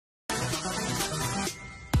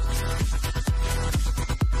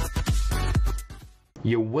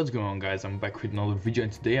Yo, what's going on guys, I'm back with another video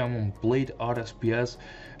and today I'm on Blade Rsps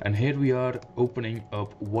and here we are opening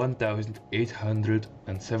up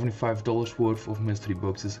 $1,875 worth of mystery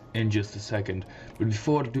boxes in just a second. But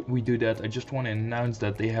before we do that, I just want to announce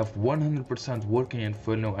that they have 100% working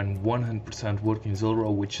Inferno and 100% working zulrah,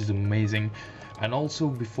 which is amazing. And also,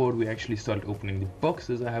 before we actually start opening the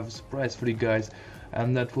boxes, I have a surprise for you guys,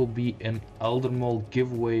 and that will be an Elder Mall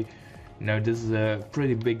giveaway. Now this is a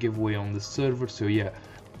pretty big giveaway on the server, so yeah,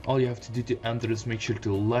 all you have to do to enter is make sure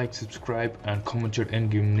to like, subscribe and comment your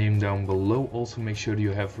in-game name down below. Also make sure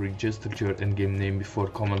you have registered your in-game name before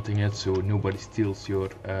commenting it, so nobody steals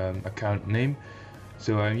your account name.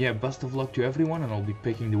 So yeah, best of luck to everyone, and I'll be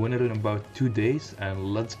picking the winner in about 2 days,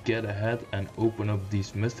 and let's get ahead and open up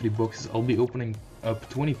these mystery boxes. I'll be opening up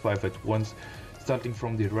 25 at once, starting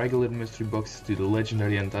from the regular mystery boxes to the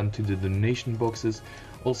legendary and then to the donation boxes.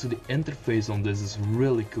 Also, the interface on this is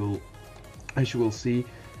really cool, as you will see.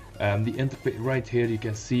 The interface right here, you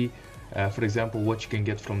can see for example what you can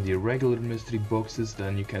get from the regular mystery boxes,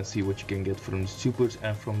 then you can see what you can get from the supers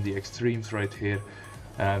and from the extremes right here.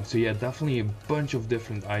 So yeah, definitely a bunch of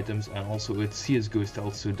different items, and also it's CSGO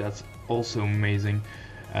style, so that's also amazing.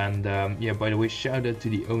 And yeah, by the way, shout out to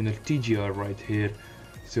the owner TGR right here.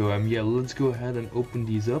 So yeah, let's go ahead and open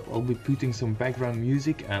these up. I'll be putting some background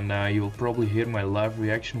music, and you'll probably hear my live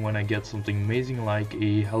reaction when I get something amazing like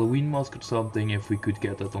a Halloween mask or something. If we could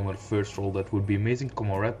get that on our first roll, that would be amazing.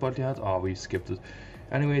 Come on, red party hat. Oh, we skipped it.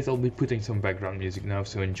 Anyways, I'll be putting some background music now,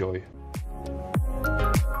 so enjoy.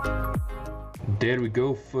 There we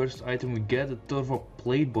go, first item we get, a Torva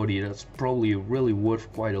plate body. That's probably really worth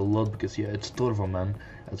quite a lot because yeah, it's Torva, man.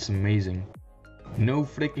 That's amazing. No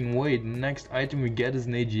freaking way, the next item we get is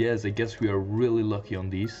an AGS. I guess we are really lucky on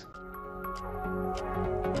these.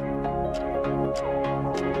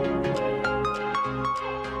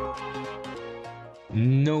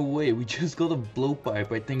 No way, we just got a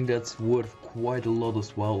blowpipe. I think that's worth quite a lot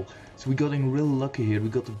as well. So we got in real lucky here. We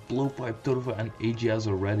got a blowpipe, Torva and AGS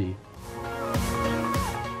already.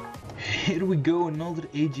 Here we go, another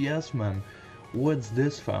AGS, man. What's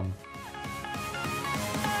this, fam?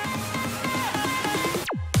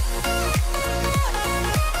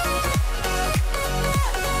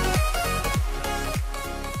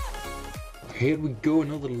 Here we go,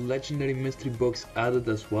 another legendary mystery box added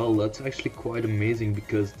as well. That's actually quite amazing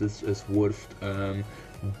because this is worth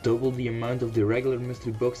double the amount of the regular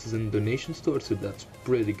mystery boxes in the donation store, so that's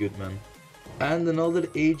pretty good, man. And another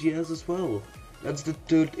AGS as well. That's the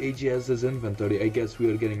third AGS's inventory. I guess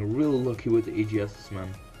we are getting real lucky with the AGS's,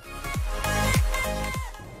 man.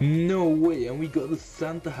 No way, and we got a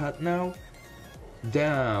Santa hat now?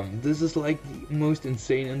 Damn, this is like the most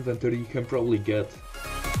insane inventory you can probably get.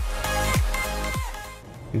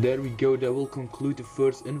 There we go, that will conclude the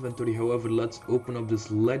first inventory. However, let's open up this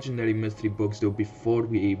legendary mystery box though before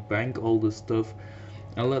we bank all this stuff.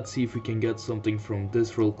 And let's see if we can get something from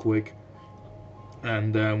this real quick.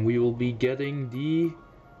 And we will be getting the...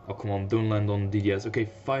 Oh come on, don't land on DDS. Okay,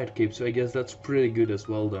 fire cape, so I guess that's pretty good as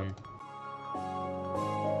well then.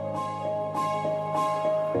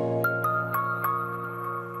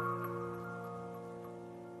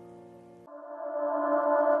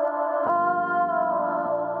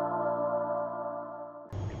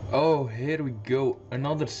 Oh, here we go,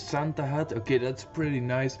 another Santa hat. Okay, that's pretty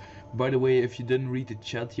nice. By the way, if you didn't read the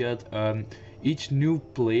chat yet, each new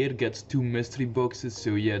player gets 2 mystery boxes,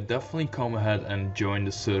 so yeah, definitely come ahead and join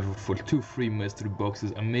the server for 2 free mystery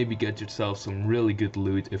boxes and maybe get yourself some really good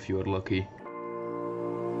loot if you are lucky.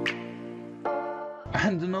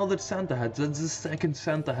 And another Santa hat. That's the second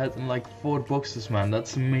Santa hat in like 4 boxes, man.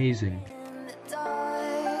 That's amazing.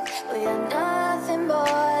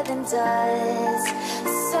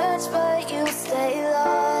 Search but you stay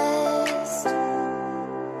lost.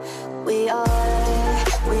 We are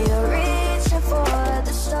reaching for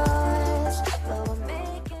the stars, but we're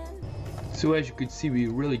making... So as you could see, we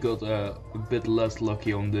really got a bit less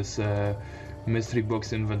lucky on this mystery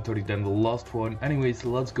box inventory than the last one. Anyways,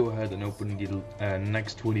 let's go ahead and open the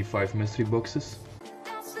next 25 mystery boxes.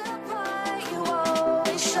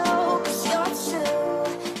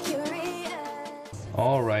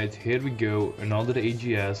 Alright, here we go, another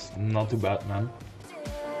AGS, not too bad, man.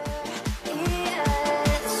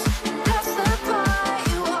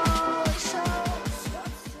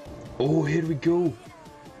 Oh, here we go,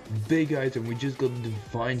 big item, we just got the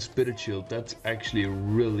Divine Spirit Shield. That's actually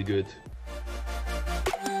really good.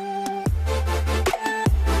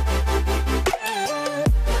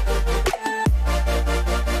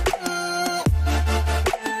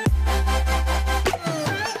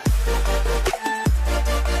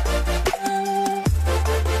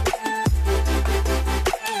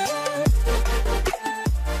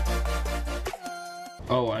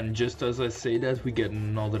 And just as I say that, we get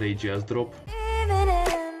another AGS drop.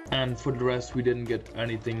 And for the rest we didn't get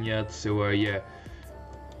anything yet, so yeah.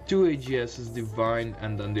 2 AGS is divine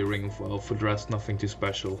and then the ring of well. For the rest nothing too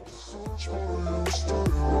special.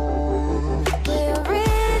 We're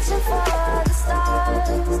reaching for the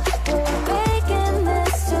stars. We're making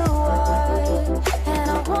this too hard.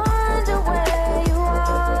 And I wonder where you are.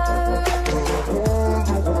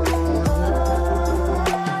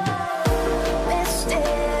 Mysterious.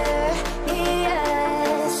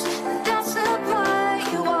 That's the part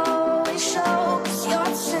you always show. 'Cause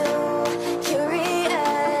you're too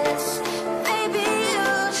curious. Maybe you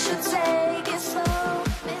should take it slow.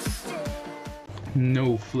 Mysterious.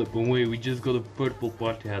 No flipping way, we just got a purple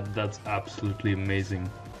party hat. That's absolutely amazing.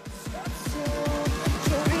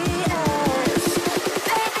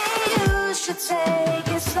 Take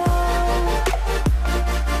it slow.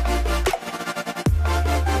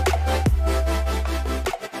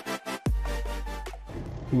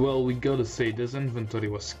 Well, we gotta say this inventory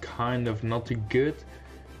was kind of not too good.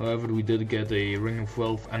 However, we did get a ring of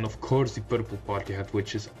wealth and of course the purple party hat,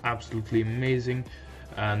 which is absolutely amazing.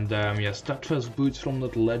 And yeah, steadfast boots from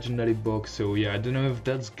that legendary box. So yeah, I don't know if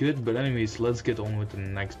that's good, but anyways, let's get on with the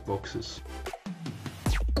next boxes.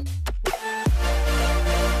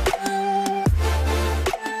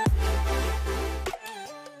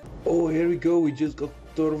 Oh, here we go, we just got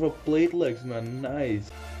Torva plate legs, man, nice.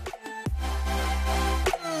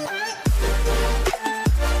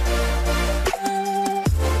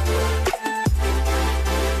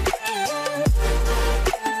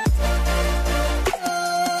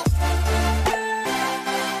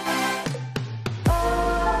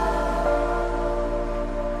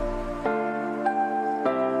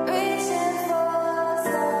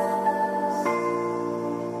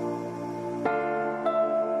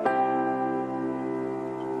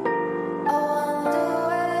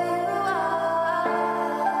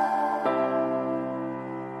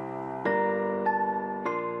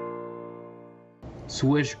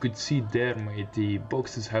 So as you could see there, mate, the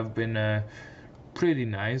boxes have been pretty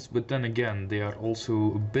nice, but then again they are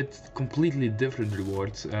also a bit completely different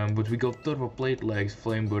rewards. But we got turbo plate legs,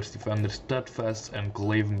 flame burst defender, steadfast and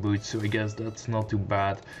glaven boots, so I guess that's not too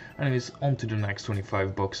bad. Anyways, on to the next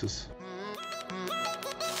 25 boxes.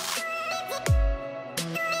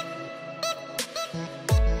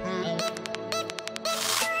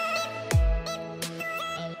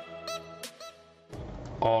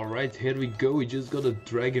 Alright, here we go. We just got a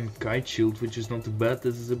dragon kite shield, which is not too bad.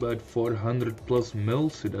 This is about 400 plus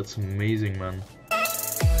mil, so that's amazing, man.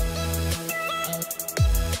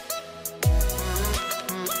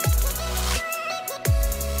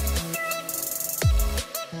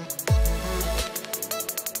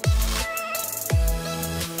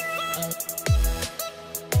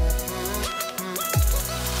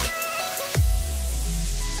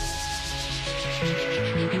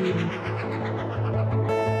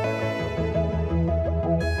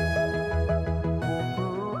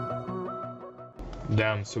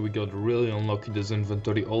 Damn, so we got really unlucky this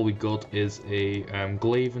inventory. All we got is a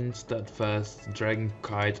Glaven, Steadfast, Dragon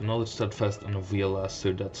Kite, another Steadfast and a VLS,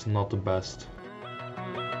 so that's not the best.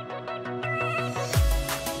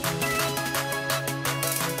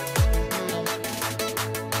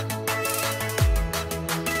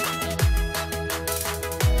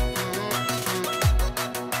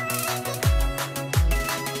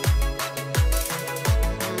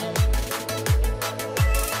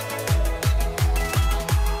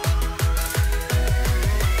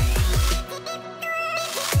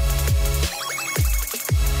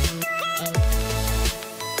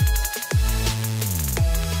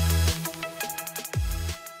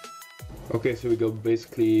 Okay, so we got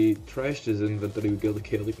basically trashed this inventory. We got the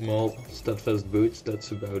Chaotic Maul, Steadfast Boots,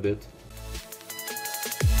 that's about it.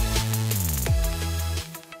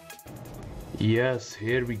 Yes,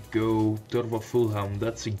 here we go, Turbo Full Helm,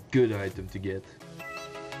 that's a good item to get.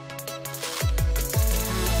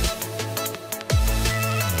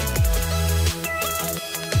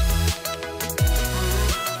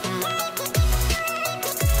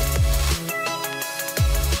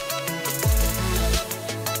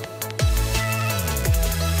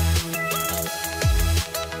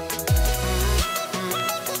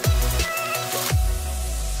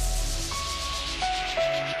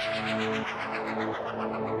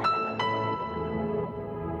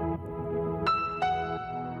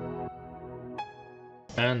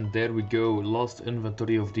 And there we go, last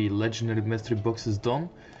inventory of the legendary mystery box is done.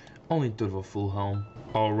 Only Turbo Full Helm.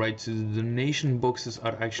 Alright, so the donation boxes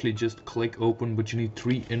are actually just click open, but you need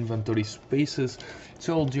 3 inventory spaces.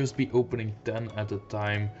 So I'll just be opening 10 at a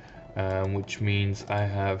time, which means I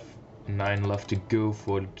have 9 left to go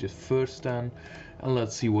for the first 10, and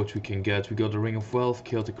let's see what we can get. We got a Ring of Wealth,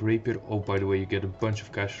 Chaotic Rapier. Oh, by the way, you get a bunch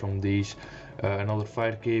of cash from these. Another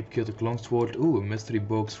Fire Cape, Chaotic Longsword. Ooh, a mystery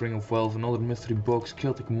box, Ring of Wealth, another mystery box,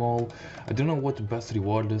 Chaotic Maul. I don't know what the best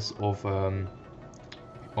reward is of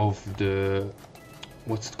the,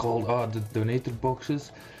 what's it called? The donated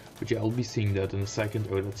boxes. But yeah, I'll be seeing that in a second.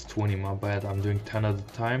 Oh, that's 20, my bad. I'm doing 10 at a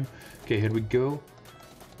time. Okay, here we go.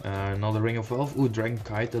 Another Ring of Wealth. Ooh, Dragon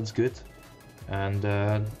Kite, that's good. And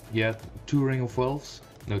yeah, 2 Ring of Wealths.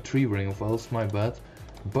 No, 3 Ring of Wealths, my bad.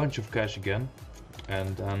 Bunch of cash again.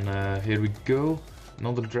 And then here we go.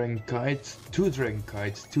 Another Dragon Kite. 2 Dragon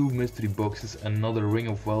Kites, 2 mystery boxes, another Ring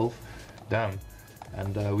of Wealth. Damn.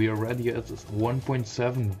 And we are already at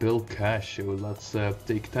 1.7 bill cash, so let's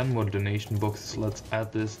take 10 more donation boxes. Let's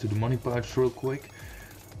add this to the money pouch real quick.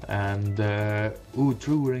 And ooh,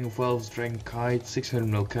 2 Ring of Wealth, Dragon Kite, 600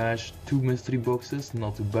 mil cash, 2 mystery boxes,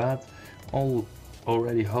 not too bad. All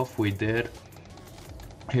already halfway there.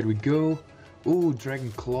 Here we go. Ooh,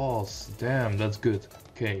 Dragon Claws, damn, that's good.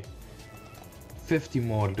 Okay, 50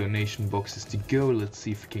 more donation boxes to go. Let's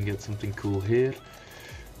see if we can get something cool here.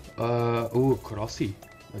 Oh, Karasi,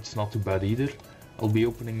 that's not too bad either. I'll be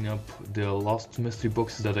opening up the last mystery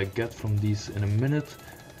boxes that I get from these in a minute.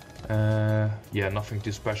 Yeah, nothing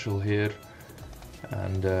too special here.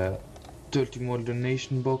 And 30 more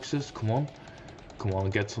donation boxes, come on. Come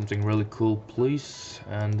on, get something really cool, please.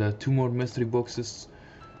 And 2 more mystery boxes.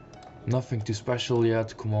 Nothing too special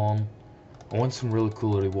yet, come on. I want some really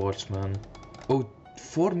cool rewards, man. Oh,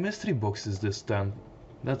 4 mystery boxes this time.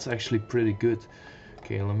 That's actually pretty good.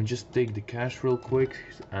 Okay, let me just take the cash real quick,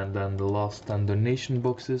 and then the last 10 donation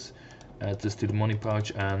boxes. Add this to the money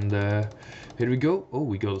pouch, and here we go. Oh,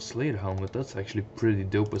 we got a Slayer helmet. That's actually pretty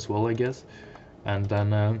dope as well, I guess. And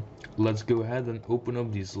then let's go ahead and open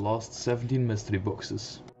up these last 17 mystery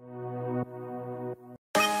boxes.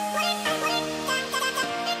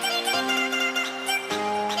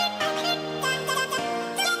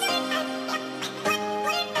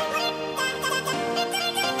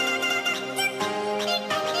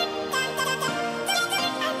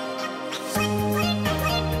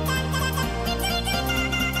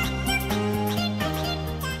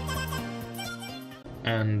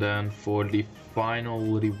 And then for the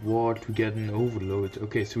final reward we get an overload.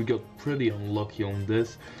 Okay, so we got pretty unlucky on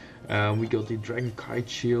this. We got the Dragon Kite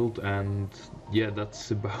shield, and yeah,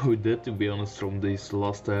 that's about it, to be honest, from these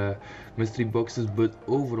last mystery boxes. But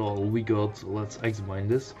overall we got, let's examine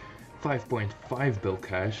this, 5.5 bill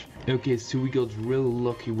cash. Okay, so we got really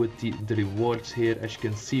lucky with the rewards here. As you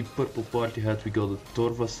can see, purple party hat, we got a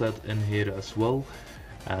Torva set in here as well.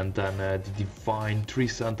 And then the Divine, 3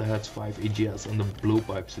 Santa hats, 5 AGS, and the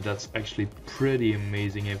blowpipe. So that's actually pretty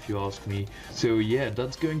amazing if you ask me. So yeah,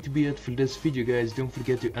 that's going to be it for this video, guys. Don't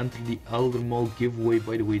forget to enter the Elder Maul giveaway.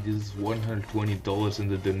 By the way, this is $120 in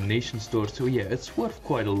the donation store, so yeah, it's worth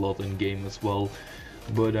quite a lot in game as well.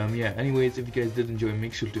 But yeah, anyways, if you guys did enjoy,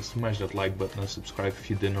 make sure to smash that like button and subscribe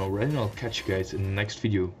if you didn't already, and I'll catch you guys in the next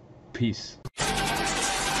video. Peace.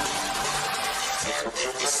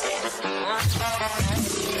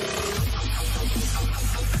 Yeah.